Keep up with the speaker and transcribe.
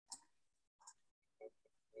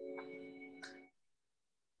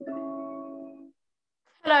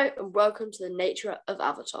Hello and welcome to the Nature of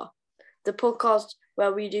Avatar, the podcast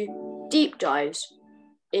where we do deep dives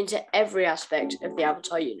into every aspect of the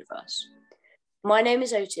Avatar universe. My name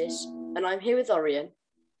is Otis and I'm here with Orion,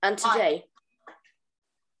 and today,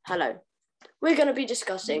 hello, we're going to be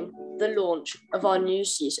discussing the launch of our new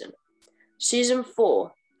season, Season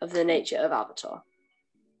 4 of the Nature of Avatar,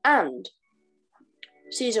 and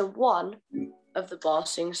Season 1 of the Ba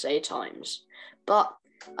Sing Se Times. But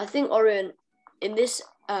I think, Orion, in this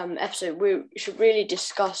episode, we should really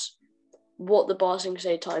discuss what the Ba Sing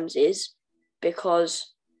Se Times is,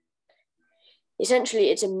 because essentially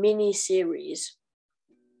it's a mini-series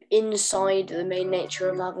inside the main Nature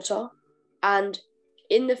of Avatar, and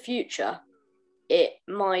in the future it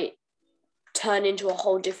might turn into a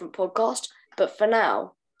whole different podcast, but for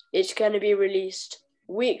now it's going to be released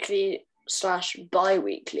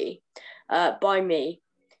weekly/bi-weekly by me.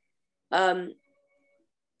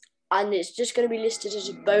 And it's just going to be listed as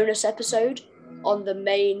a bonus episode on the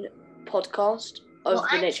main podcast of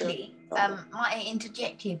the Nature. Might I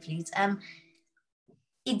interject here, please?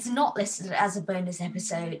 It's not listed as a bonus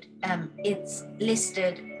episode. It's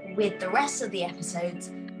listed with the rest of the episodes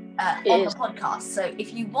on the podcast. So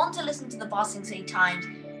if you want to listen to the Ba Sing Se Times,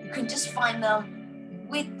 you can just find them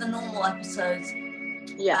with the normal episodes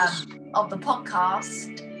of the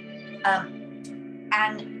podcast.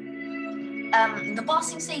 The Ba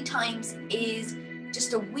Sing Se Times is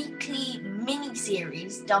just a weekly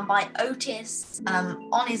mini-series done by Otis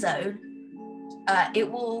on his own.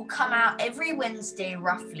 It will come out every Wednesday,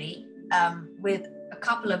 roughly, with a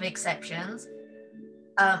couple of exceptions.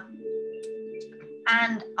 And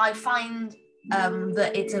I find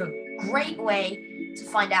that it's a great way to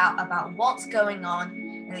find out about what's going on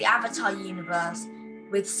in the Avatar universe,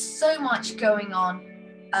 with so much going on.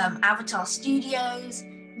 Avatar Studios,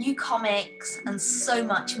 new comics, and so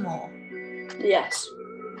much more. Yes.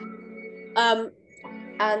 And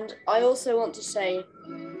I also want to say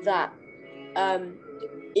that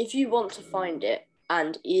if you want to find it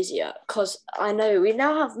and easier, because I know we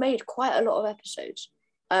now have made quite a lot of episodes,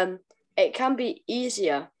 it can be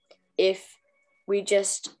easier if we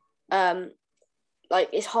just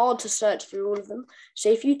it's hard to search through all of them. So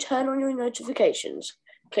if you turn on your notifications,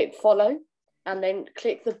 click follow, and then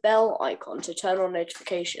click the bell icon to turn on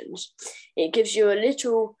notifications, it gives you a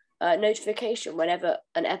little notification whenever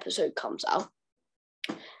an episode comes out.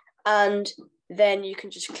 And then you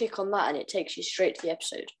can just click on that and it takes you straight to the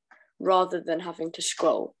episode rather than having to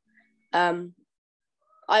scroll. I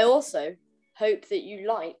also hope that you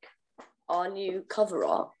like our new cover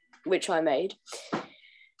art, which I made.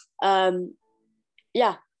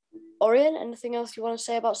 Orion, anything else you want to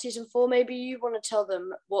say about Season 4? Maybe you want to tell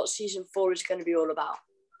them what Season 4 is going to be all about.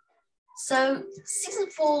 So, Season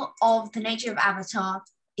 4 of The Nature of Avatar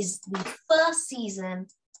is the first season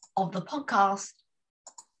of the podcast.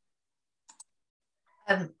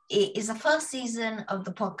 It is the first season of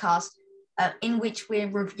the podcast in which we're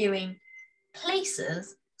reviewing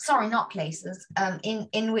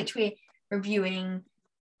in which we're reviewing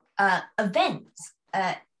events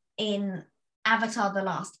in Avatar The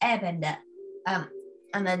Last Airbender.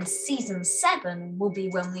 And then Season 7 will be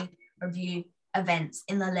when we review events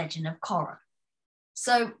in The Legend of Korra.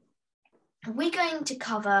 So we're going to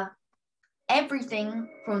cover everything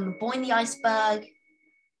from the Boy in the Iceberg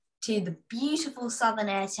to the beautiful Southern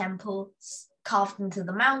Air Temple carved into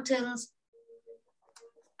the mountains,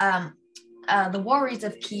 the warriors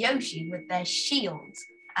of Kyoshi with their shields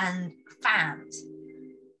and fans,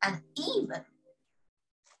 and even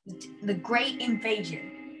the great invasion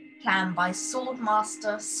planned by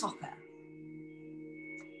Swordmaster Sokka.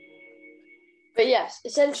 But yes,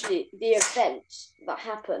 essentially the events that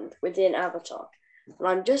happened within Avatar. And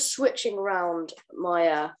I'm just switching around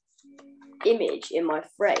my image in my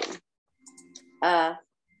frame to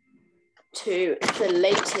the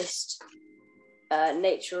latest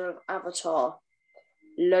Nature of Avatar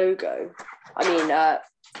logo.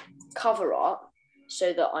 Cover art,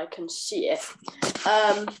 so that I can see it.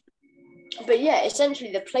 But yeah,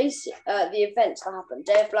 essentially the events that happened,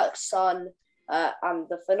 Day of Black Sun, and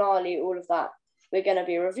the finale, all of that. We're going to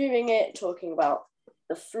be reviewing it, talking about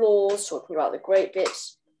the flaws, talking about the great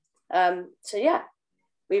bits. So yeah,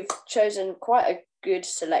 we've chosen quite a good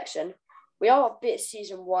selection. We are a bit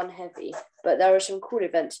Season 1 heavy, but there are some cool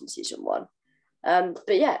events in Season 1.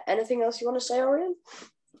 But yeah, anything else you want to say, Orion?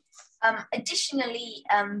 Additionally,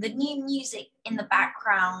 the new music in the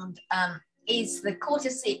background is the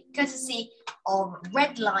courtesy of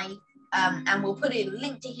Red Light, and we'll put a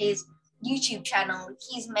link to his YouTube channel.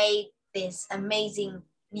 He's made this amazing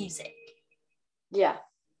music. Yeah.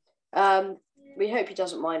 We hope he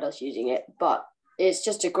doesn't mind us using it, but It's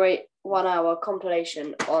just a great 1 hour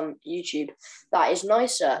compilation on YouTube that is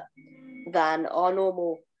nicer than our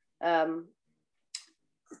normal,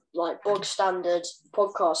 like bog standard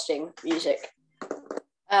podcasting music.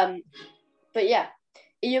 But yeah,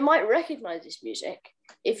 you might recognize this music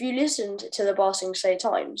if you listened to the Ba Sing Se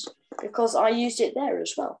Times, because I used it there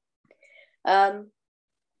as well.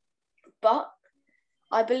 But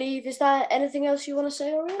I believe, is there anything else you want to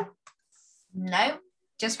say, Oriel? No,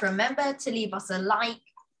 just remember to leave us a like.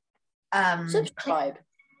 Subscribe.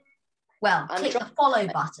 Click the follow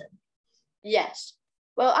button. Yes.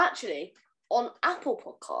 Well, actually, on Apple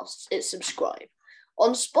Podcasts, it's subscribe.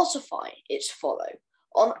 On Spotify, it's follow.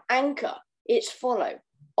 On Anchor, it's follow.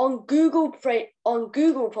 On Google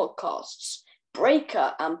Podcasts,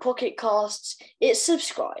 Breaker, and Pocket Casts, it's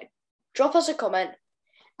subscribe. Drop us a comment,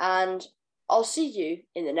 and I'll see you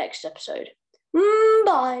in the next episode.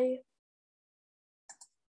 Bye.